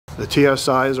The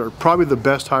TSi's are probably the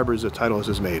best hybrids that Titleist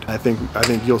has made. I think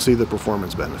you'll see the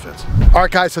performance benefits. All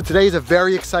right, guys, so today is a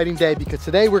very exciting day because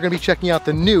today we're going to be checking out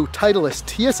the new Titleist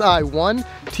TSi1,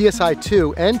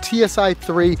 TSi2, and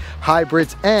TSi3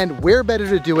 hybrids, and where better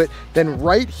to do it than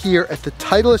right here at the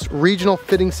Titleist Regional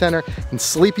Fitting Center in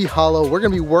Sleepy Hollow. We're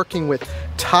going to be working with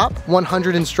top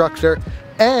 100 instructor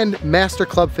and master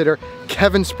club fitter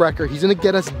Kevin Sprecher. He's gonna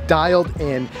get us dialed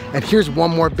in. And here's one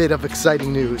more bit of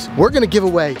exciting news. We're gonna give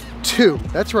away two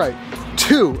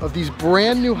of these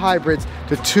brand new hybrids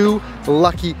to 2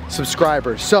 lucky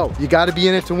subscribers. So you gotta be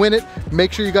in it to win it.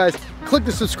 Make sure you guys click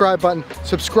the subscribe button,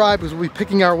 subscribe, because we'll be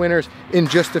picking our winners in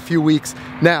just a few weeks.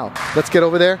 Now, let's get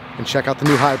over there and check out the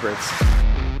new hybrids.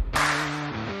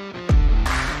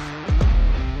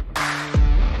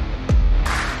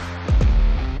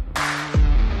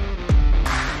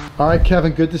 All right,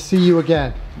 Kevin, good to see you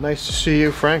again. Nice to see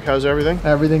you, Frank. How's everything?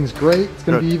 Everything's great. It's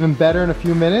gonna be even better in a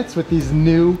few minutes with these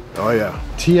new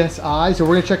TSi. So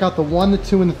we're gonna check out the 1, the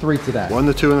 2, and the 3 today. 1,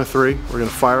 the 2, and the 3. We're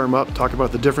gonna fire them up, talk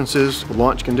about the differences, the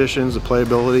launch conditions, the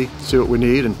playability, see what we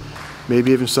need, and maybe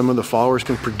even some of the followers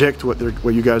can predict what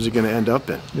you guys are gonna end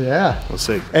up in. Yeah. Let's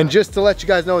see. And just to let you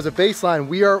guys know as a baseline,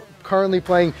 we are currently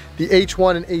playing the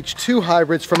H1 and H2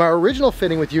 hybrids from our original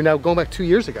fitting with you now going back 2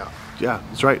 years ago. Yeah,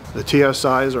 that's right. The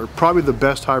TSi's are probably the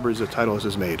best hybrids that Titleist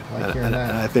has made. I like hearing that.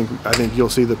 And I think you'll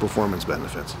see the performance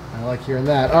benefits. I like hearing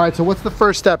that. All right, so what's the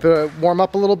first step? Warm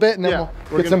up a little bit and then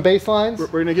we'll get some baselines?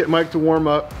 We're gonna get Mike to warm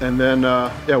up, and then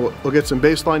we'll get some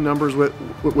baseline numbers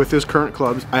with his current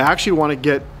clubs. I actually want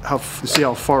to see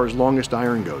how far his longest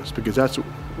iron goes, because that's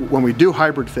when we do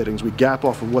hybrid fittings, we gap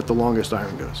off of what the longest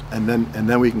iron goes, and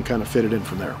then we can kind of fit it in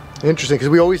from there. Interesting, because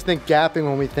we always think gapping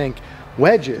when we think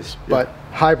wedges, but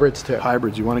hybrids too.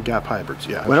 Hybrids, you want to gap hybrids,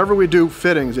 yeah. Whenever we do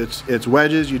fittings, it's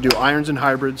wedges, you do irons and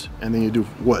hybrids, and then you do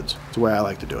woods. That's the way I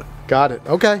like to do it. Got it,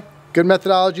 okay. Good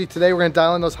methodology. Today we're gonna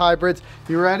dial in those hybrids.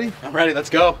 You ready? I'm ready, let's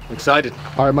go. I'm excited.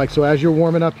 All right, Mike, so as you're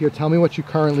warming up here, tell me what you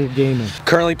currently gaming.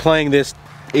 Currently playing this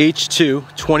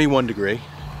H2 21 degree.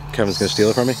 Kevin's gonna steal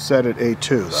it from me? Set at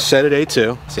A2. Though. Set at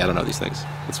A2. See, I don't know these things.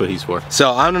 That's what he's for.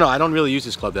 So, I don't know, I don't really use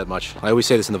this club that much. I always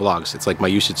say this in the vlogs. It's like my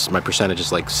usage, my percentage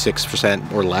is like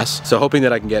 6% or less. So hoping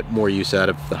that I can get more use out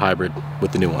of the hybrid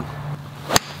with the new one.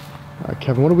 All right,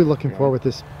 Kevin, what are we looking for with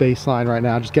this baseline right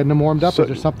now? Just getting them warmed up, or is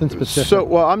there something specific? So,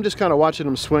 well, I'm just kind of watching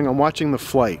them swing. I'm watching the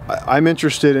flight. I'm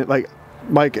interested in, like,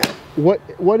 Mike,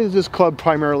 what is this club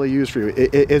primarily used for you?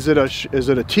 Is it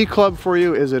a tee club for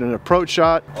you? Is it an approach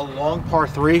shot? A long par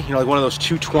 3, you know, like one of those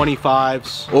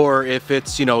 225s, or if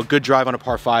it's, you know, a good drive on a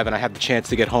par 5 and I have the chance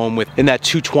to get home with in that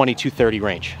 220, 230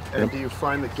 range. And do you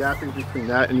find the gapping between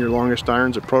that and your longest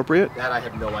irons appropriate? That I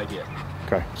have no idea.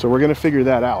 Okay, so we're gonna figure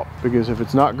that out, because if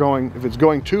it's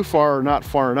going too far or not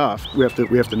far enough, we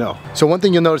have to know. So one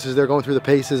thing you'll notice is they're going through the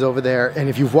paces over there, and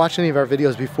if you've watched any of our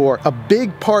videos before, a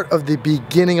big part of the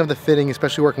beginning of the fitting,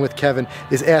 especially working with Kevin,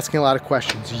 is asking a lot of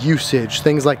questions, usage,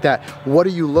 things like that. What are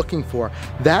you looking for?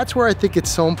 That's where I think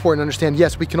it's so important to understand,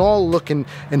 yes, we can all look and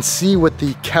see what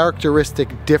the characteristic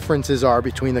differences are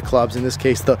between the clubs, in this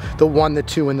case, the 1, the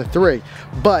 2, and the 3,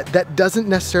 but that doesn't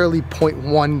necessarily point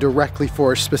one directly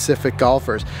for a specific golf.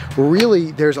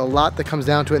 Really, there's a lot that comes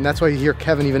down to it, and that's why you hear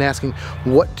Kevin even asking,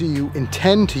 what do you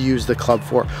intend to use the club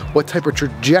for? What type of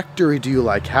trajectory do you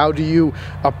like? How do you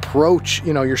approach,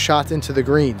 you know, your shots into the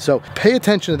green? So pay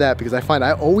attention to that, because I find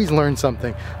I always learn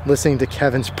something listening to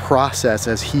Kevin's process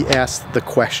as he asks the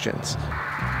questions.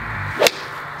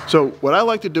 So what I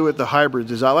like to do with the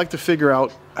hybrids is I like to figure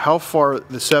out how far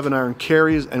the 7-iron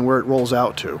carries and where it rolls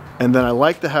out to. And then I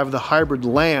like to have the hybrid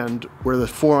land where the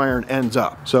 4-iron ends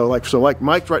up. So like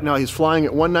Mike right now, he's flying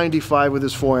at 195 with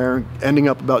his 4-iron, ending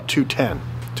up about 210.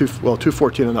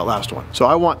 214 on that last one. So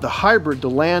I want the hybrid to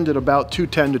land at about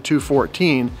 210 to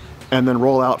 214 and then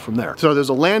roll out from there. So there's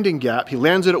a landing gap. He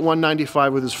lands it at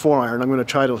 195 with his 4-iron. I'm gonna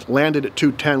try to land it at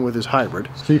 210 with his hybrid.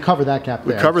 So you cover that gap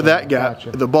there. We cover that gap.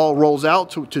 Gotcha. The ball rolls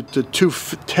out to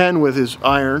 210 with his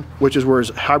iron, which is where his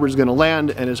hybrid's gonna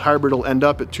land, and his hybrid will end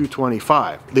up at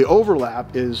 225. The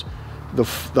overlap is the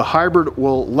hybrid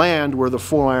will land where the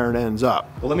 4-iron ends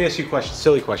up. Well, let me ask you a question,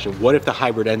 silly question. What if the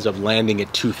hybrid ends up landing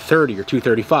at 230 or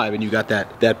 235 and you got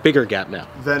that bigger gap now?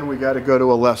 Then we got to go to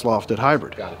a less lofted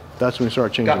hybrid. Got it. That's when we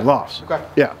start changing lofts. Okay.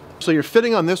 Yeah. So your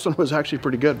fitting on this one was actually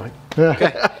pretty good, Mike. Yeah.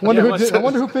 Okay. I wonder who did this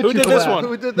one?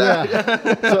 Who did that?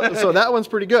 Yeah. so that one's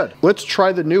pretty good. Let's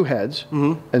try the new heads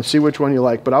and see which one you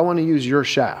like, but I want to use your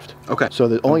shaft. Okay. So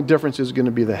the only difference is going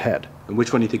to be the head. And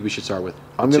which one do you think we should start with?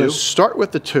 I'm going to start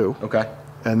with the 2. Okay.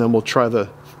 And then we'll try the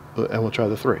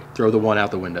 3. Throw the 1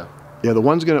 out the window. Yeah,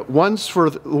 one's for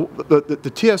the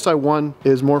TSi1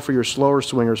 is more for your slower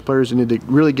swingers, players who need to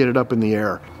really get it up in the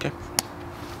air. Okay.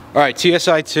 All right,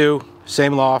 TSi2,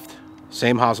 same loft,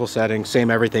 same hosel setting, same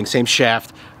everything, same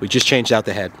shaft. We just changed out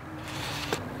the head.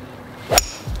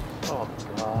 Oh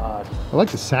God. I like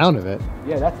the sound of it.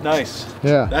 Yeah, that's nice.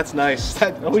 Yeah. That's nice.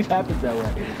 That always happens that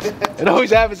way. It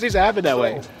always happens, seems to happen that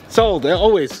way. Sold,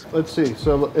 always. Let's see,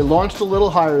 so it launched a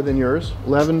little higher than yours,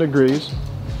 11 degrees.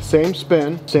 Same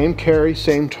spin, same carry,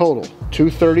 same total.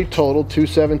 230 total,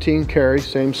 217 carry,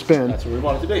 same spin. That's where we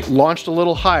want it to be. Launched a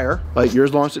little higher, like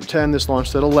yours launched at 10, this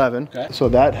launched at 11. Okay. So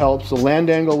that helps. The land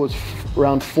angle was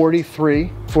around 43.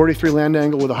 43 land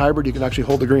angle with a hybrid, you can actually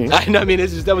hold the green. I know, I mean,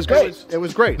 that was great. It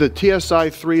was great. The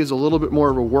TSi3 is a little bit more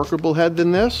of a workable head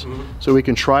than this, so we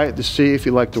can try it to see if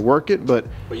you like to work it, but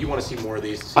you want to see more of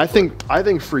these. I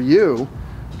think for you,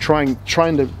 trying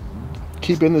to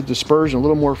keep in the dispersion a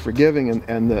little more forgiving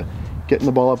and getting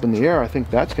the ball up in the air, I think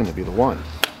that's going to be the one.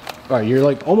 All right, you're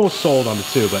like almost sold on the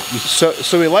 2, but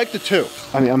so we like the 2.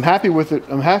 I mean, I'm happy with it.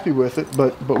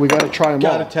 But we got to try them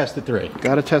all. Got to test the 3.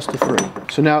 Got to test the 3.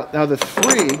 So now the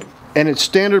 3 and its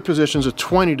standard position is a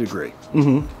 20 degree.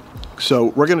 So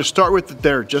we're going to start with it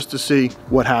there just to see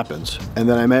what happens, and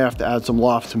then I may have to add some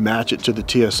loft to match it to the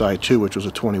TSi2, which was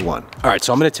a 21. All right,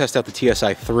 so I'm going to test out the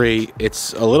TSi3.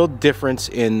 It's a little difference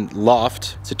in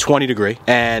loft. It's a 20 degree,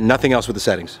 and nothing else with the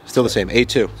settings. Still the same,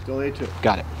 A2. Still A2.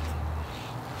 Got it.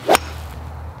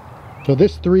 So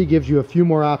this 3 gives you a few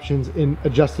more options in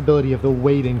adjustability of the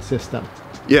weighting system.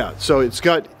 Yeah, so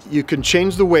you can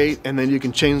change the weight, and then you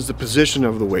can change the position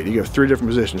of the weight. You have 3 different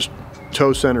positions: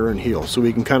 toe, center, and heel. So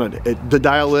we can kind of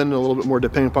dial in a little bit more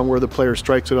depending upon where the player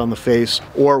strikes it on the face,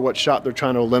 or what shot they're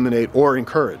trying to eliminate or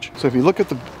encourage. So if you look at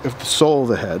the sole of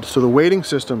the head, so the weighting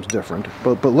system's different,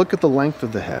 but look at the length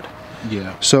of the head.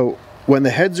 Yeah. So when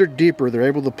the heads are deeper, they're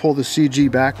able to pull the CG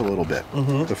back a little bit.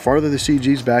 The farther the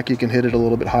CG's back, you can hit it a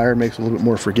little bit higher, makes it a little bit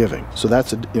more forgiving. So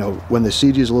that's when the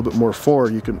CG is a little bit more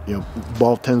forward, you can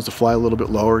ball tends to fly a little bit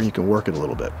lower, and you can work it a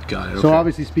little bit. Got it. Okay. So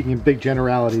obviously speaking in big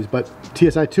generalities, but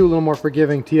TSi2 a little more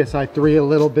forgiving, TSi3 a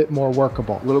little bit more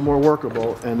workable. A little more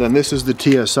workable, and then this is the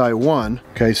TSi1.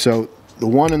 Okay, so the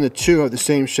 1 and the 2 have the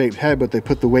same shaped head, but they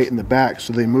put the weight in the back,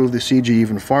 so they move the CG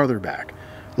even farther back.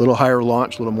 A little higher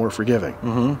launch, a little more forgiving,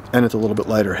 and it's a little bit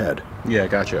lighter head. Yeah,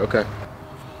 gotcha. Okay.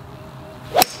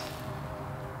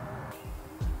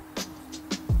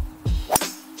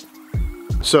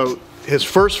 So his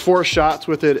first 4 shots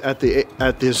with it at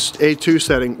this A2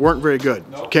 setting weren't very good.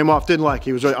 Nope. Came off, didn't like it.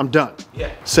 He was like, I'm done. Yeah.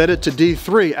 Set it to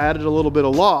D3, added a little bit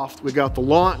of loft. We got the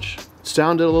launch,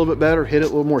 sounded a little bit better, hit it a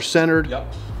little more centered.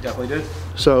 Yep, definitely did.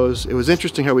 So it was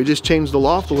interesting how we just changed the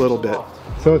loft a little bit.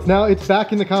 So it's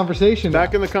back in the conversation.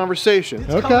 Back in the conversation.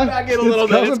 Okay. Coming back in a little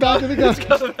bit. It's coming back in the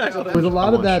conversation. There's a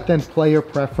lot of that then player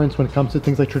preference when it comes to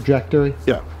things like trajectory.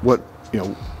 Yeah. What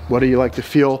do you like to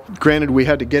feel? Granted, we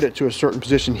had to get it to a certain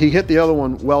position. He hit the other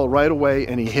one well right away,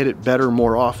 and he hit it better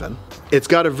more often. It's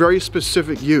got a very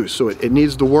specific use, so it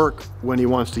needs to work when he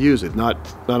wants to use it, not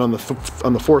on the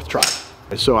 4th try.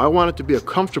 So I want it to be a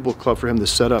comfortable club for him to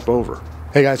set up over.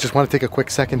 Hey guys, just want to take a quick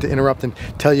second to interrupt and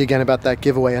tell you again about that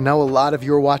giveaway. I know a lot of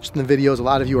you are watching the videos, a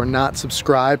lot of you are not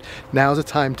subscribed. Now's the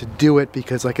time to do it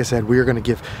because, like I said, we are going to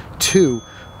give 2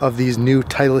 of these new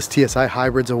Titleist TSi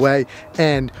Hybrids away,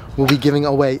 and we'll be giving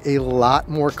away a lot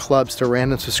more clubs to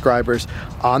random subscribers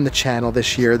on the channel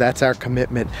this year. That's our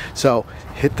commitment. So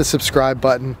hit the subscribe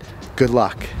button. Good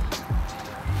luck.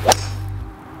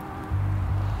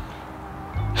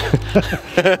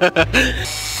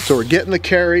 So we're getting the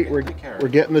carry, we're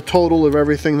getting the total of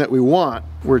everything that we want.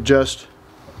 We're just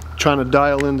trying to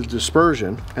dial in the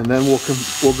dispersion, and then we'll go.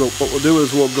 What we'll do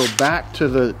is we'll go back to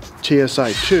the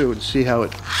TSi2 and see how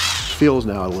it feels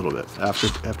now a little bit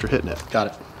after hitting it. Got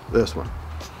it. This one.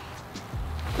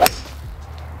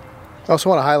 I also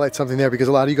want to highlight something there because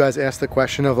a lot of you guys asked the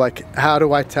question of like, how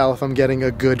do I tell if I'm getting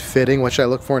a good fitting? What should I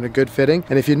look for in a good fitting?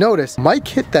 And if you notice, Mike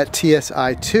hit that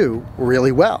TSi2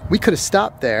 really well. We could have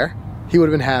stopped there. He would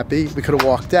have been happy. We could have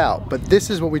walked out. But this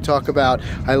is what we talk about.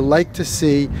 I like to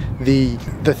see the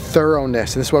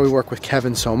thoroughness, and this is why we work with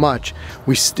Kevin so much.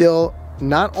 We still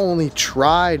not only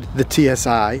tried the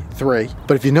TSi3,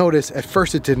 but if you notice, at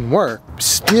first it didn't work.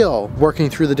 Still working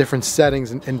through the different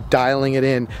settings and dialing it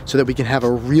in so that we can have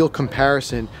a real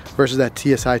comparison versus that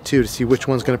TSi2 to see which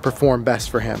one's going to perform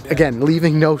best for him. Again,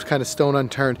 leaving no kind of stone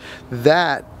unturned.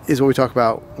 That is what we talk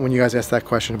about when you guys ask that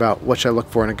question about what should I look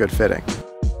for in a good fitting.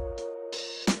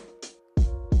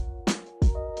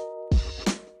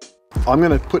 I'm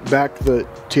going to put back the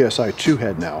TSi2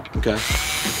 head now. Okay.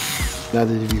 Now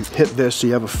that you hit this, so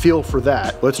you have a feel for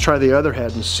that, let's try the other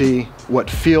head and see what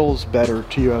feels better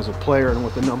to you as a player and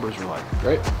what the numbers are like.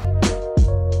 Great.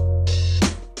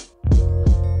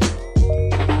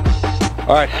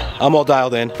 All right, I'm all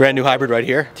dialed in. Brand new hybrid right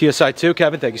here. TSi2,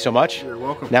 Kevin, thank you so much. You're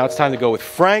welcome. Now it's time to go with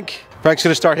Frank. Frank's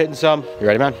gonna start hitting some. You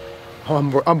ready, man?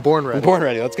 I'm born ready. Born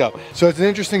ready, let's go. So it's an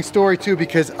interesting story too,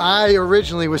 because I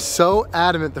originally was so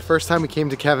adamant the first time we came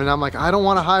to Kevin. I'm like, I don't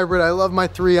want a hybrid. I love my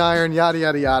 3-iron, yada,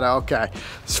 yada, yada. Okay,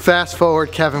 let's fast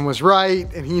forward. Kevin was right,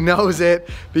 and he knows it,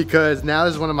 because now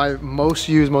this is one of my most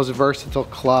used, most versatile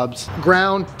clubs.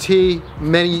 Ground, tee,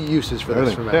 many uses for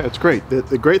this for me. Yeah, it's great.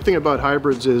 The great thing about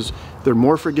hybrids is they're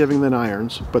more forgiving than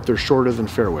irons, but they're shorter than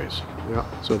fairways.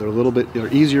 Yeah. So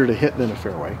they're easier to hit than a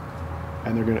fairway.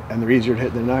 And they're easier to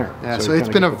hit than an iron. Yeah, so it's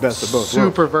been a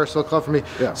super versatile club for me.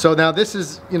 Yeah. So now this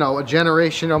is, you know, a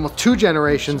generation, almost 2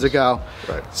 generations ago.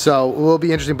 Right. So it will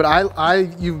be interesting. But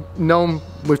you've known,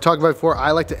 we've talked about it before,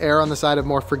 I like to err on the side of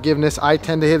more forgiveness. I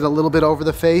tend to hit a little bit over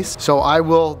the face. So I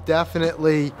will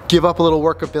definitely give up a little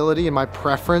workability in my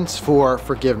preference for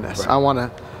forgiveness. Right. I want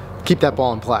to keep that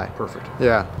ball in play. Perfect.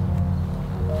 Yeah.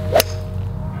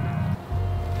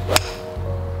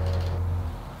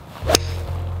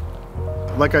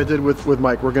 Like I did with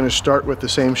Mike, we're going to start with the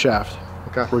same shaft.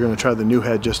 Okay. We're going to try the new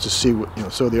head just to see what, you know,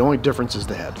 so the only difference is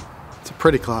the head. It's a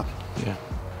pretty club. Yeah.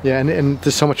 Yeah, and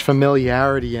there's so much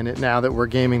familiarity in it now that we're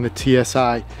gaming the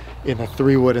TSi in the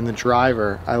 3-wood and the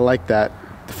driver. I like that.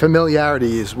 The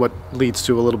familiarity is what leads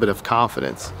to a little bit of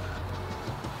confidence.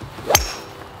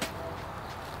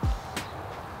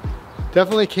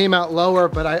 Definitely came out lower,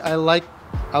 but I like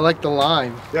the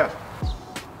line. Yeah.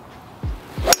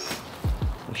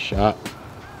 Good shot.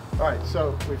 All right,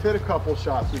 so we've hit a couple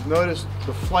shots. We've noticed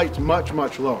the flight's much,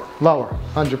 much lower. Lower,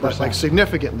 100%. Like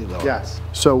significantly lower. Yes.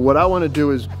 So what I want to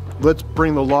do is, let's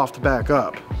bring the loft back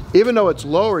up. Even though it's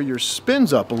lower, your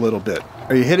spin's up a little bit.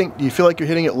 Do you feel like you're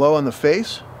hitting it low on the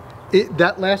face?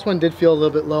 That last one did feel a little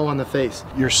bit low on the face.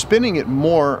 You're spinning it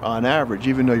more on average,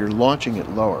 even though you're launching it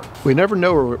lower. We never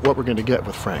know what we're going to get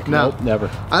with Frank. No, Nope,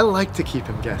 never. I like to keep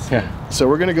him guessing. Yeah. So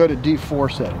we're going to go to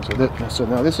D4 settings. So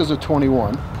now this is a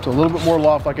 21. So a little bit more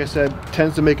loft, like I said,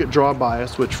 tends to make it draw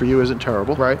bias, which for you isn't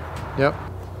terrible. Right, yep.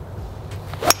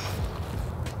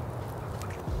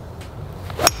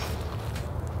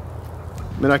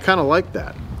 I mean, I kind of like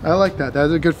that. I like that. That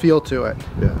has a good feel to it.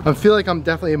 Yeah. I feel like I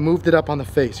moved it up on the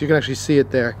face. You can actually see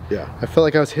it there. Yeah. I feel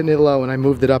like I was hitting it low and I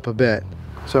moved it up a bit.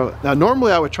 So now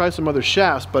normally I would try some other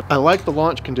shafts, but I like the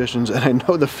launch conditions and I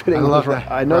know the fitting was right.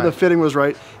 I know the fitting was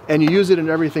right, and you use it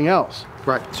in everything else.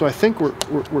 Right. So I think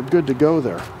we're good to go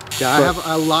there. Yeah, I have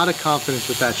a lot of confidence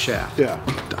with that shaft. Yeah.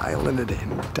 Dialing it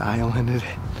in, dialing it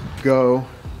in. Go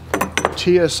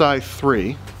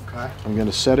TSi3. Okay. I'm going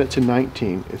to set it to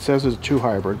 19. It says it's a 2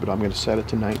 hybrid, but I'm going to set it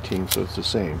to 19 so it's the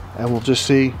same. And we'll just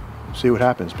see what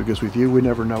happens, because with you, we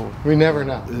never know. We never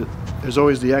know. There's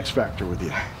always the X factor with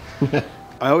you.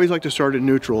 I always like to start at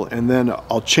neutral, and then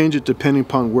I'll change it depending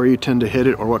upon where you tend to hit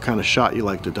it or what kind of shot you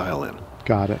like to dial in.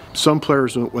 Got it. Some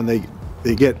players, when they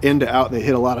get into out, they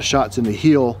hit a lot of shots in the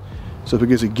heel, so if it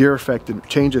gives a gear effect, it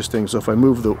changes things. So if I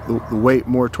move the weight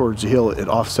more towards the heel, it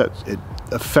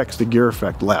affects the gear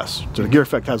effect less. So the gear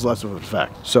effect has less of an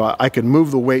effect. So I can move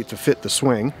the weight to fit the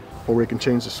swing, or we can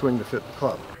change the swing to fit the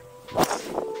club.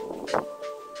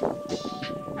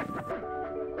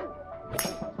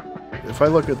 If I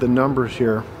look at the numbers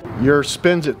here, your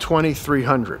spin's at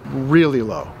 2,300, really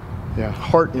low. Yeah.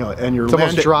 Hard, you know, and your it's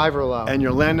almost driver low. And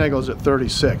your land angle is at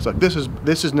 36. Like this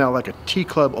is now like a T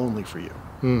club only for you.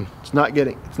 It's not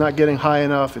getting high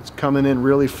enough. It's coming in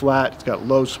really flat. It's got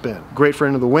low spin. Great for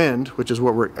into the wind, which is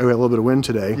what we had a little bit of wind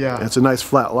today. Yeah. And it's a nice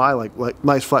flat lie, like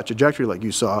nice flat trajectory like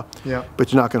you saw. Yeah.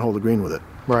 But you're not going to hold the green with it.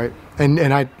 Right.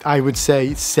 And I would say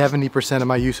 70% of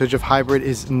my usage of hybrid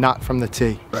is not from the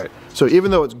tee. Right. So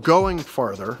even though it's going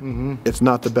farther, it's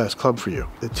not the best club for you.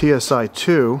 The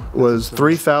TSi2 was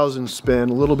 3,000 spin,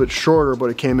 a little bit shorter, but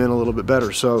it came in a little bit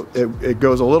better. So it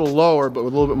goes a little lower, but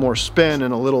with a little bit more spin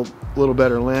and a little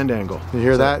better land angle. You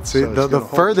hear that? So the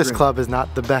furthest club is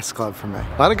not the best club for me.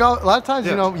 A lot of times,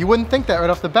 you know, you wouldn't think that right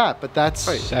off the bat, but that's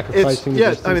sacrificing.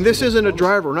 Yeah, I mean, this isn't a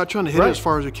driver. We're not trying to hit it as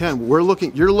far as we can.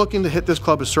 You're looking to hit this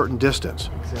club a certain distance.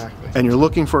 Exactly. And you're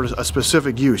looking for a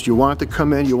specific use. You want it to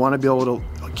come in. You want to be able to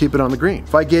keep it on the green.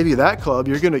 If I gave you that club,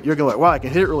 you're gonna like, wow, I can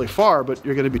hit it really far, but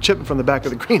you're gonna be chipping from the back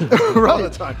of the green all the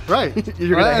time. Right.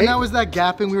 And that was that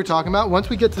gapping we were talking about. Once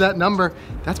we get to that number,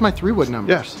 that's my 3-wood numbers.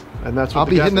 Yes. and that's what I'll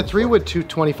be hitting the 3-wood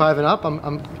 225 and up.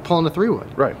 I'm pulling the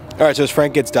 3-wood. Right. All right, so as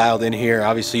Frank gets dialed in here,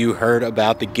 obviously you heard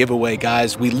about the giveaway,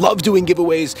 guys. We love doing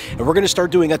giveaways, and we're gonna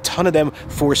start doing a ton of them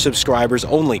for subscribers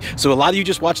only. So a lot of you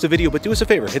just watched the video, but do us a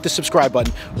favor, hit the subscribe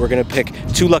button. We're gonna pick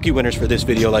 2 lucky winners for this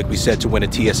video, like we said, to win a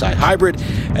TSi Hybrid.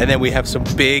 And then we have some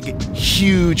big,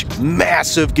 huge,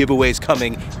 massive giveaways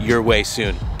coming your way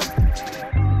soon.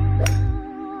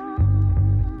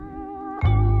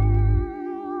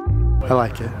 I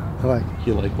like it. I like it.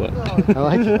 You like what? I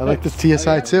like it. I like this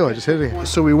TSi too. I just hit it.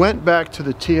 So we went back to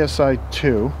the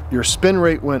TSi2. Your spin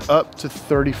rate went up to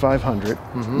 3,500,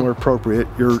 more appropriate.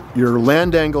 Your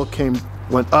land angle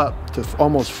went up to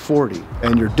almost 40,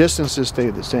 and your distances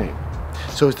stayed the same.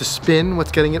 So is the spin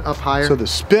what's getting it up higher? So the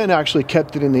spin actually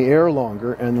kept it in the air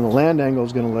longer, and the land angle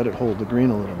is going to let it hold the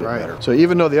green a little bit better. So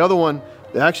even though the other one,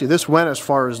 actually this went as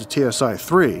far as the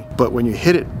TSi3, but when you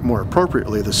hit it more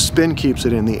appropriately, the spin keeps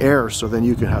it in the air, so then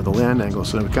you can have the land angle,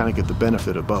 so then we kind of get the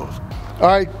benefit of both. All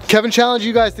right, Kevin challenged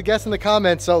you guys to guess in the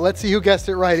comments, so let's see who guessed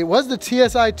it right. It was the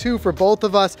TSi2 for both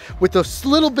of us, with those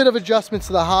little bit of adjustments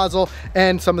to the hosel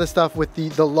and some of the stuff with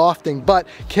the lofting, but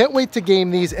can't wait to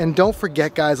game these. And don't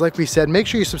forget, guys, like we said, make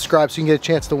sure you subscribe so you can get a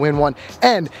chance to win one.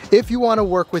 And if you want to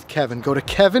work with Kevin, go to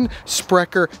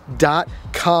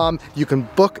kevinsprecher.com. You can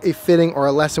book a fitting or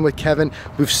a lesson with Kevin.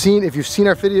 If you've seen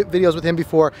our videos with him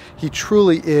before, he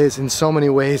truly is in so many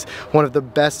ways one of the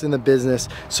best in the business.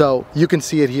 So you can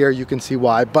see it here, you can see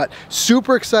why. But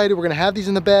super excited. We're gonna have these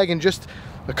in the bag in just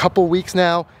a couple weeks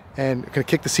now, and gonna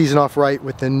kick the season off right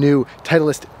with the new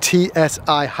Titleist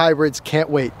TSi Hybrids. Can't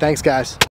wait. Thanks, guys.